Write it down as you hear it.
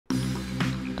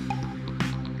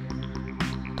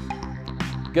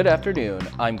Good afternoon,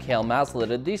 I'm Cael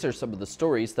Maslin, and these are some of the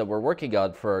stories that we're working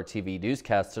on for our TV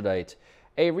newscast tonight.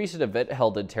 A recent event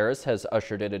held in Terrace has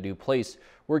ushered in a new place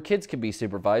where kids can be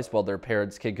supervised while their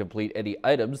parents can complete any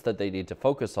items that they need to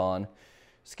focus on.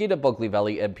 Skeena-Bulkley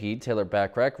Valley MP Taylor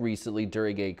Backrack recently,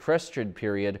 during a question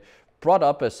period, brought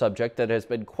up a subject that has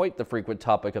been quite the frequent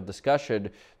topic of discussion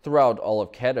throughout all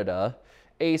of Canada.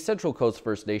 A Central Coast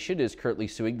First Nation is currently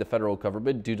suing the federal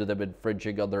government due to them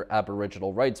infringing on their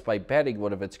Aboriginal rights by banning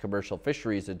one of its commercial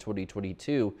fisheries in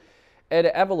 2022. And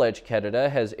Avalanche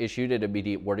Canada has issued an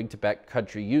immediate warning to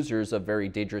backcountry users of very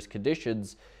dangerous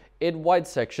conditions in wide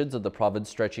sections of the province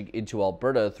stretching into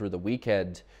Alberta through the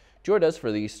weekend. Join us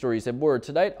for these stories and more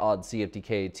tonight on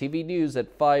CFTK-TV News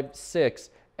at 5, 6,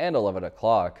 and 11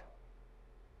 o'clock.